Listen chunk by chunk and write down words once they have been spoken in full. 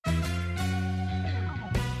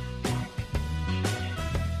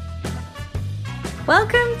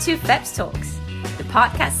Welcome to FEPS Talks, the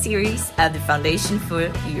podcast series of the Foundation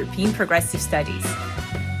for European Progressive Studies.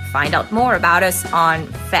 Find out more about us on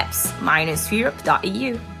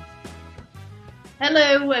feps-europe.eu.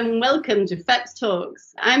 Hello and welcome to FEPS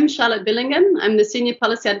Talks. I'm Charlotte Billingham. I'm the Senior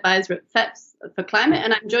Policy Advisor at FEPS for Climate,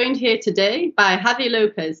 and I'm joined here today by Javi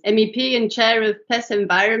Lopez, MEP and Chair of PES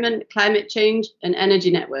Environment, Climate Change and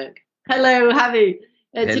Energy Network. Hello, Javi.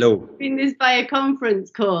 Hello. We're doing this by a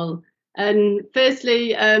conference call. And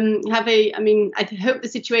firstly, Javi, I hope the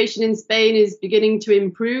situation in Spain is beginning to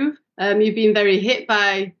improve. You've been very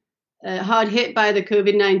hard hit by the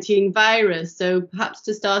COVID-19 virus. So perhaps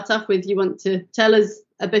to start off with, you want to tell us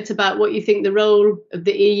a bit about what you think the role of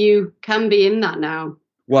the EU can be in that now.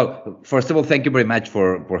 Well, first of all, thank you very much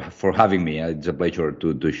for having me. It's a pleasure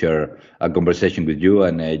to share a conversation with you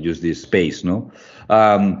and use this space.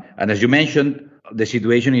 And as you mentioned, the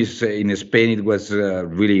situation is in Spain. It was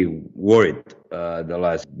really worried the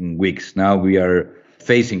last weeks. Now we are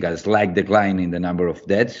facing a slight decline in the number of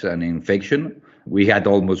deaths and infection. We had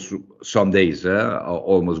almost some days,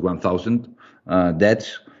 almost 1,000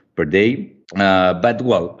 deaths per day. But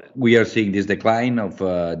we are seeing this decline of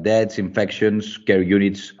deaths, infections, care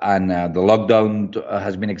units, and the lockdown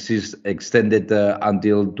has been extended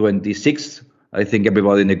until 26th. I think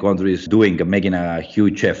everybody in the country is making a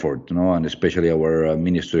huge effort, and especially our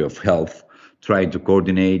Ministry of Health, trying to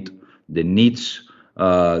coordinate the needs,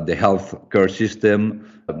 the health care system,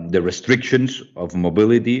 the restrictions of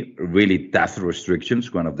mobility, really tough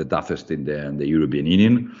restrictions, one of the toughest in the European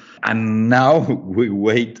Union. And now we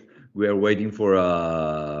are waiting for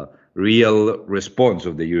a real response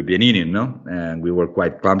of the European Union, And we were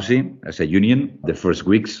quite clumsy as a union the first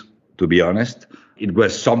weeks, to be honest. It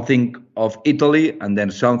was something of Italy, and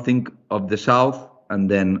then something of the South,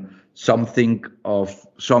 and then something of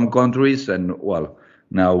some countries. And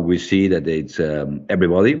now we see that it's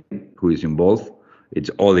everybody who is involved.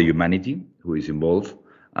 It's all the humanity who is involved.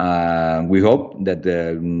 We hope that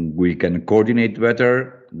we can coordinate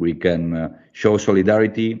better, we can show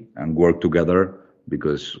solidarity and work together,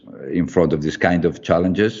 because in front of this kind of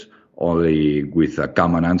challenges, only with a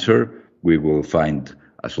common answer, we will find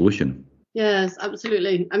a solution. Yes,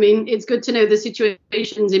 absolutely. It's good to know the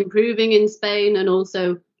situation's improving in Spain, and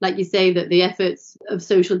also, like you say, that the efforts of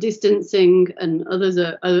social distancing and others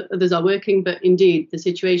are working. But indeed, the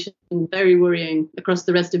situation is very worrying across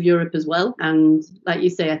the rest of Europe as well. And like you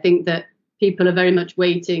say, I think that people are very much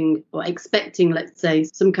waiting or expecting, let's say,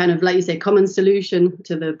 some kind of, like you say, common solution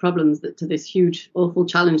to the problems, to this huge, awful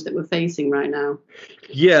challenge that we're facing right now.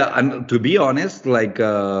 Yeah, and to be honest,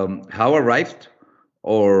 how arrived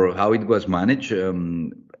or how it was managed,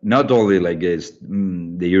 not only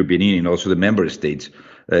the European Union, also the member states,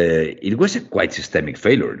 it was a quite systemic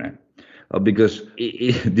failure, because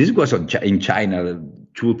this was in China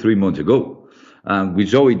 2-3 months ago. We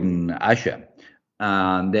saw it in Asia.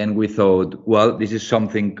 And then we thought, this is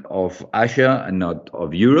something of Asia and not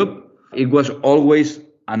of Europe. It was always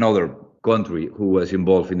another country who was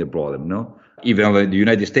involved in the problem, Even the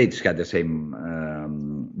United States had the same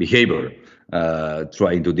behavior,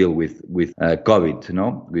 trying to deal with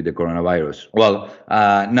COVID, with the coronavirus.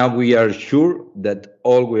 Now we are sure that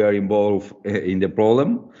all we are involved in the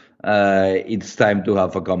problem. It's time to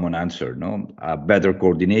have a common answer, a better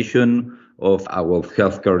coordination of our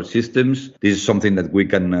healthcare systems. This is something that we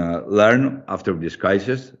can learn after this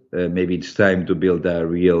crisis. Maybe it's time to build a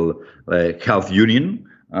real health union,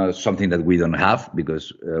 something that we don't have,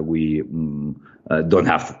 because we don't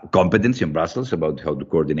have competence in Brussels about how to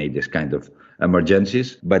coordinate this kind of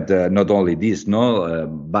emergencies. But not only this,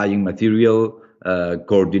 buying material,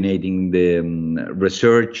 coordinating the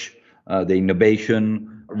research, the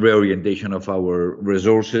innovation, reorientation of our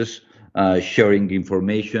resources, sharing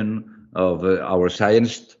information of our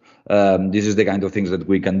science. This is the kind of things that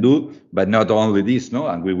we can do, but not only this,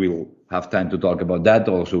 and we will have time to talk about that.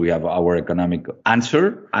 Also, we have our economic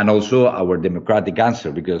answer and also our democratic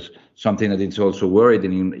answer, because something that is also worried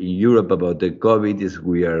in Europe about the COVID is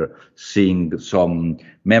we are seeing some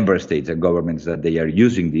member states and governments that they are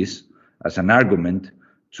using this as an argument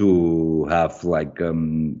to have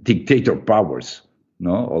dictator powers,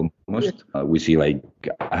 almost. We see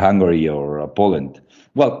Hungary or Poland.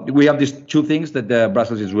 We have these two things that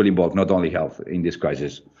Brussels is really involved, not only health in this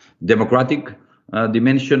crisis, democratic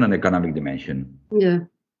dimension and economic dimension. Yeah.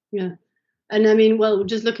 And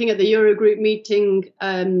just looking at the Eurogroup meeting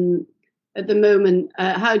at the moment,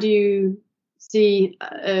 how do you see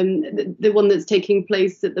the one that's taking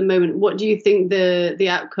place at the moment? What do you think the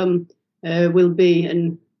outcome will be?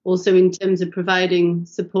 And also in terms of providing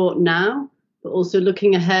support now, but also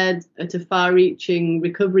looking ahead at a far-reaching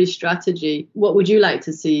recovery strategy. What would you like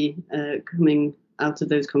to see coming out of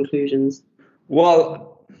those conclusions?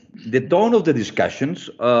 Well, the tone of the discussions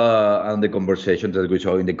and the conversations that we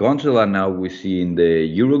saw in the Council and now we see in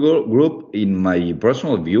the Eurogroup, in my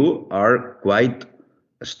personal view, are quite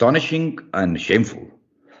astonishing and shameful,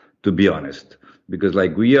 to be honest. Because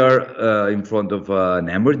we are in front of an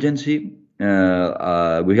emergency.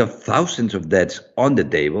 We have thousands of debts on the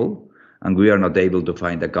table, and we are not able to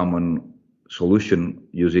find a common solution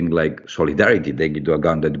using solidarity, taking into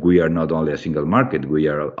account that we are not only a single market, we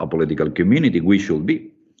are a political community, we should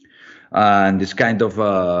be. And this kind of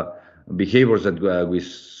behaviors that we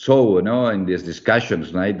saw in these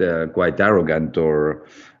discussions, right, quite arrogant or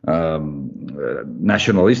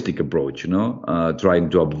nationalistic approach, trying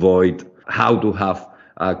to avoid how to have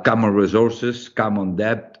common resources, common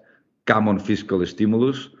debt, common fiscal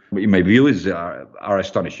stimulus, in my view, are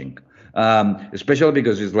astonishing. Especially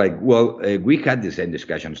because it's we had the same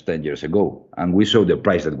discussions 10 years ago, and we saw the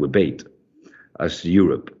price that we paid as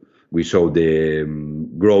Europe. We saw the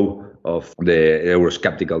growth of the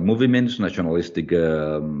Eurosceptical movements, nationalistic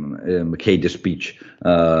hate speech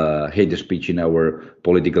in our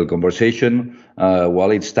political conversation.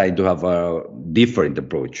 While it's time to have a different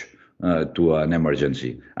approach to an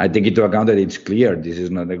emergency. I take into account that it's clear this is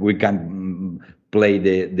not we can't play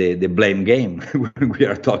the blame game when we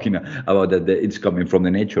are talking about that it's coming from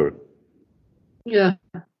the nature. Yeah.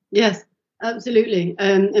 Yes. Absolutely.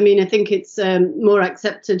 I think it's more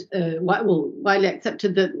accepted, widely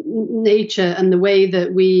accepted that nature and the way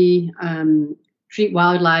that we treat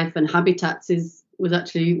wildlife and habitats was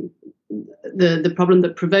actually the problem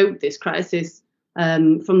that provoked this crisis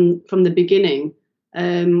from the beginning,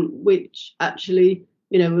 which actually,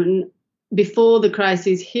 before the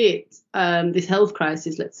crisis hit, this health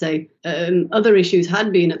crisis, let's say, other issues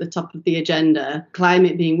had been at the top of the agenda,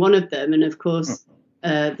 climate being one of them. And of course,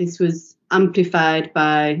 this was amplified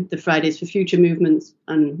by the Fridays for Future movements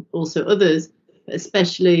and also others,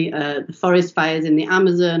 especially the forest fires in the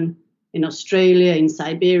Amazon, in Australia, in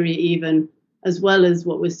Siberia even, as well as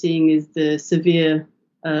what we're seeing is the severe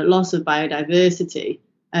loss of biodiversity,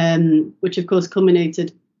 which of course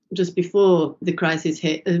culminated just before the crisis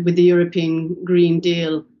hit with the European Green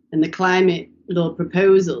Deal and the climate law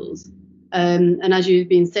proposals. And as you've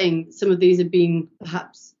been saying, some of these have been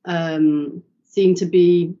perhaps seen to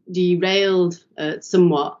be derailed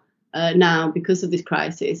somewhat now because of this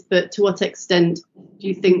crisis. But to what extent do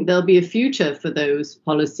you think there'll be a future for those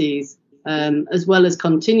policies, as well as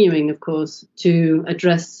continuing, of course, to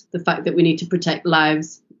address the fact that we need to protect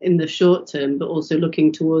lives in the short term, but also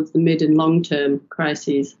looking towards the mid and long term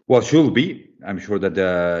crises? Well, should be. I'm sure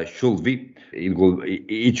that should be.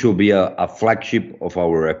 It should be a flagship of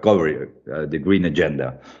our recovery, the green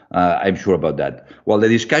agenda. I'm sure about that. Well, the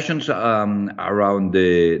discussions around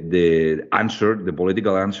the answer, the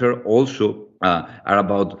political answer, also are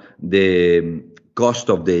about the cost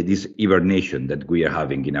of this hibernation that we are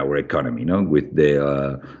having in our economy, with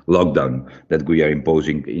the lockdown that we are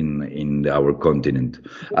imposing in our continent.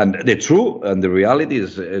 And the truth and the reality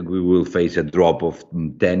is we will face a drop of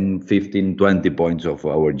 10, 15, 20 points of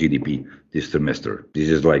our GDP this trimester. This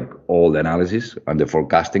is all the analysis and the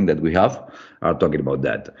forecasting that we have are talking about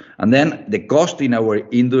that. And then the cost in our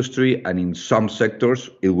industry and in some sectors,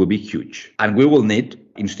 it will be huge. And we will need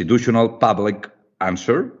institutional public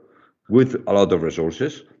answer with a lot of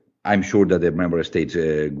resources. I'm sure that the member states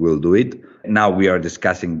will do it. Now we are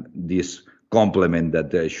discussing this complement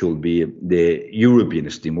that should be the European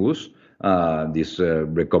stimulus, this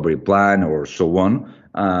recovery plan or so on.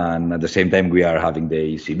 And at the same time, we are having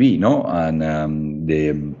the ECB, and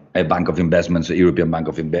the Bank of Investments, European Bank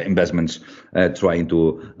of Investments, trying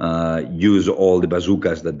to use all the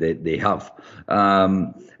bazookas that they have.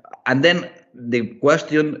 And then the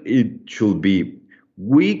question, it should be,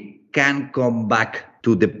 we can come back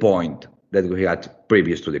to the point that we had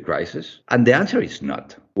previous to the crisis? And the answer is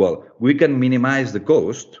not. Well, we can minimize the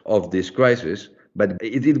cost of this crisis, but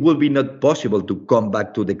it will be not possible to come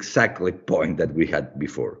back to the exactly point that we had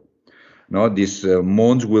before. No, these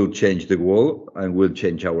months will change the world and will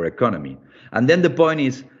change our economy. And then the point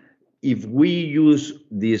is, if we use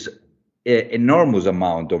this enormous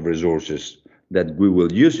amount of resources that we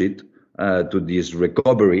will use it to this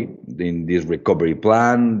recovery, in this recovery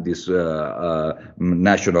plan, this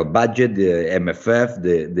national budget, the MFF,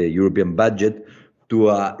 the European budget, to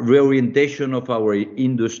a reorientation of our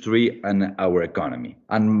industry and our economy,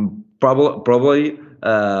 and probably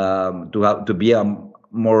to be a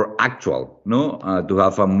more actual, to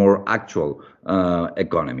have a more actual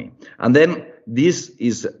economy. And then this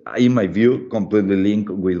is, in my view, completely linked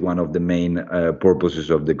with one of the main purposes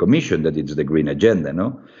of the Commission, that it's the green agenda.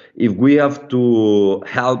 No, if we have to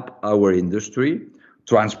help our industry,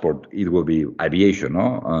 transport, it will be aviation.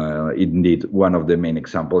 No, indeed, one of the main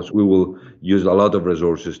examples. We will use a lot of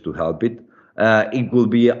resources to help it. It will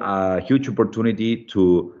be a huge opportunity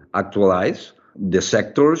to actualize the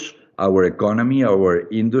sectors, our economy, our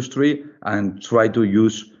industry, and try to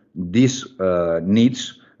use these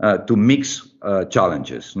needs to mix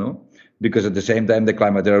challenges, no? Because at the same time, the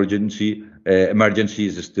climate emergency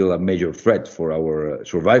is still a major threat for our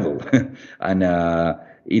survival, and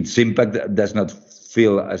its impact does not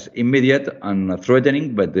feel as immediate and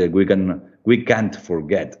threatening. But we can't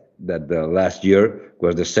forget that the last year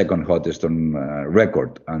was the second hottest on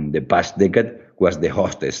record, and the past decade was the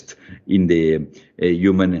hottest in the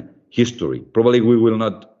human history. Probably we will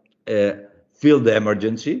not feel the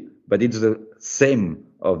emergency, but it's the same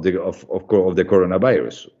of the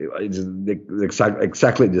coronavirus. It's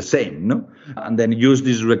exactly the same, no? And then use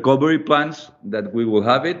these recovery plans that we will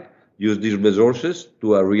have it. Use these resources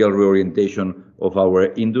to a real reorientation of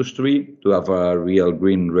our industry to have a real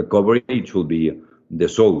green recovery. It should be the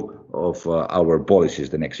soul of our policies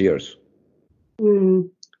the next years.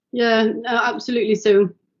 Yeah, absolutely. So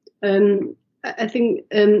I think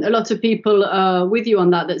a lot of people are with you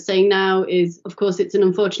on that saying now is, of course, it's an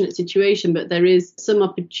unfortunate situation, but there is some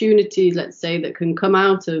opportunities, let's say, that can come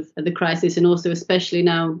out of the crisis, and also especially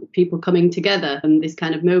now people coming together and this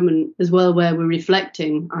kind of moment as well where we're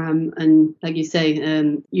reflecting. And like you say,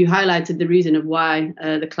 you highlighted the reason of why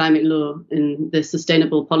the climate law and the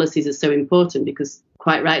sustainable policies are so important, because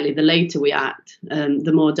quite rightly, the later we act,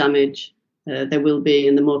 the more damage there will be,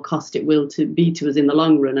 and the more cost it will be to us in the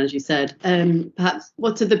long run, as you said. Perhaps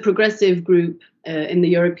what are the Progressive Group in the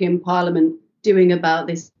European Parliament doing about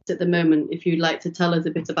this at the moment? If you'd like to tell us a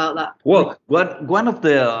bit about that. Well, one of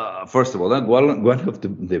the first of all, one of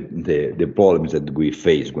the problems that we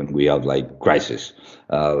face when we have like crisis,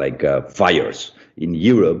 fires in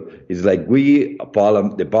Europe, is like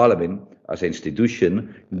the Parliament as an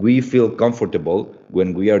institution, we feel comfortable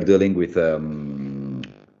when we are dealing with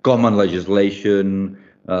common legislation,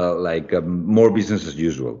 more business as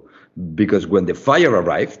usual. Because when the fire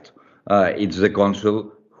arrived, it's the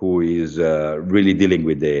Council who is really dealing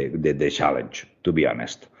with the challenge, to be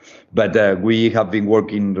honest. But we have been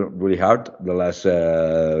working really hard the last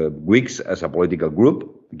weeks as a political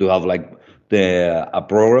group to have a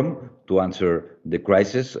program to answer the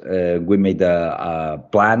crisis. We made a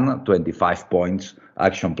plan, 25 points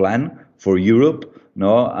action plan for Europe,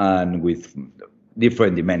 no, and with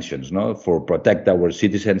different dimensions, no, for protect our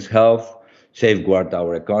citizens' health, safeguard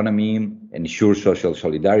our economy, ensure social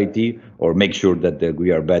solidarity, or make sure that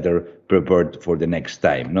we are better prepared for the next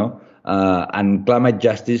time, no. And climate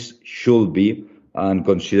justice should be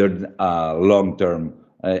considered a long-term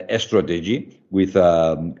strategy with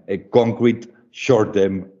a concrete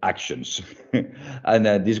short-term actions. And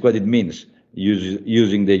this is what it means,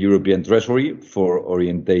 using the European Treasury for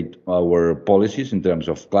orientate our policies in terms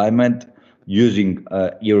of climate, using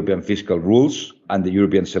European fiscal rules and the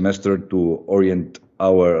European semester to orient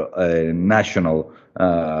our national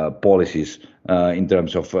policies in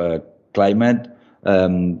terms of climate.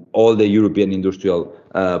 All the European industrial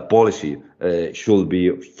policy should be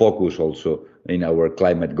focused also in our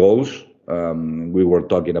climate goals. We were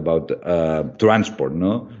talking about transport,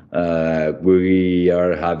 no? We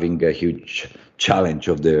are having a huge challenge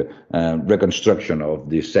of the reconstruction of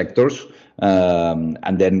these sectors.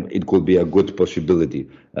 And then it could be a good possibility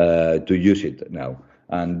to use it now.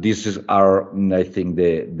 And this are, I think,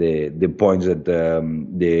 the points that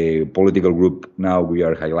the political group now we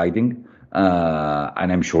are highlighting.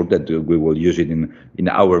 And I'm sure that we will use it in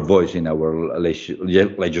our voice, in our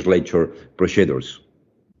legislature procedures.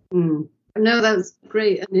 No, that's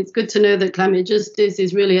great. And it's good to know that climate justice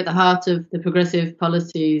is really at the heart of the progressive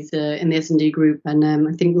policies in the S&D group. And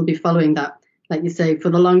I think we'll be following that, like you say, for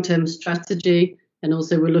the long-term strategy. And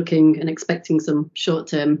also we're looking and expecting some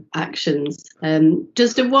short-term actions.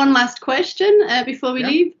 Just one last question before we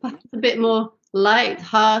leave, perhaps a bit more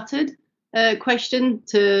light-hearted question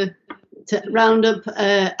to round up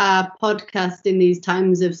our podcast in these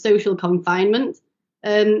times of social confinement.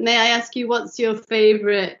 May I ask you, what's your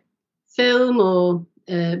favourite film or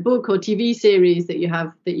book or TV series that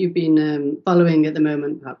you've been following at the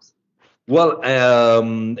moment, perhaps? Well,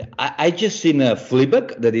 I just seen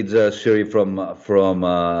Fleabag, that is a series from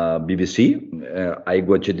BBC. I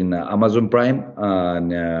watched it in Amazon Prime,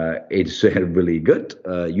 and it's really good.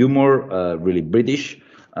 Humor, really British,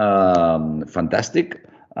 fantastic.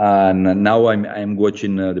 And now I'm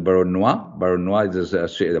watching the Baron Noir. Baron Noir is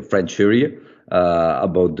a French series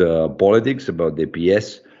about politics, about the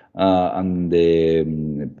PS, and the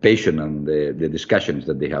patient and the discussions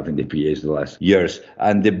that they have in the PS the last years.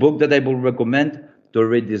 And the book that I would recommend to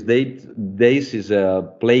read these days is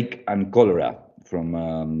Plague and Cholera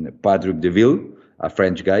from Patrick Deville, a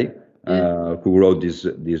French guy who wrote this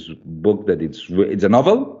book. That it's a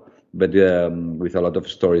novel, but with a lot of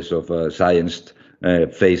stories of science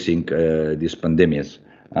facing these pandemics,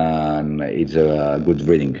 and it's a good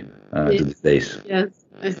reading to these days. Yes,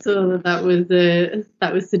 I saw that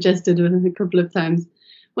was suggested a couple of times.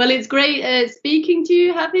 Well, it's great speaking to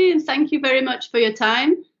you, Javi, and thank you very much for your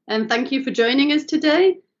time, and thank you for joining us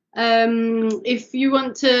today. If you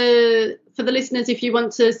want to, for the listeners, if you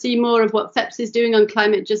want to see more of what FEPS is doing on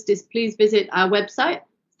climate justice, please visit our website,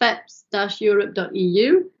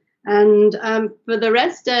 feps-europe.eu. And for the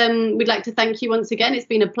rest, we'd like to thank you once again. It's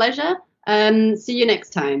been a pleasure. See you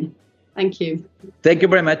next time. Thank you. Thank you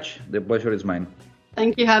very much. The pleasure is mine.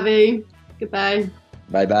 Thank you, Javi. Goodbye.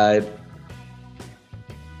 Bye-bye.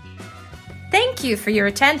 Thank you for your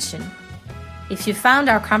attention. If you found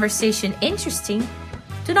our conversation interesting,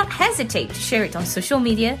 do not hesitate to share it on social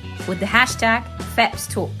media with the hashtag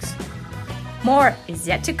FEPSTalks. More is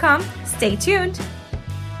yet to come. Stay tuned.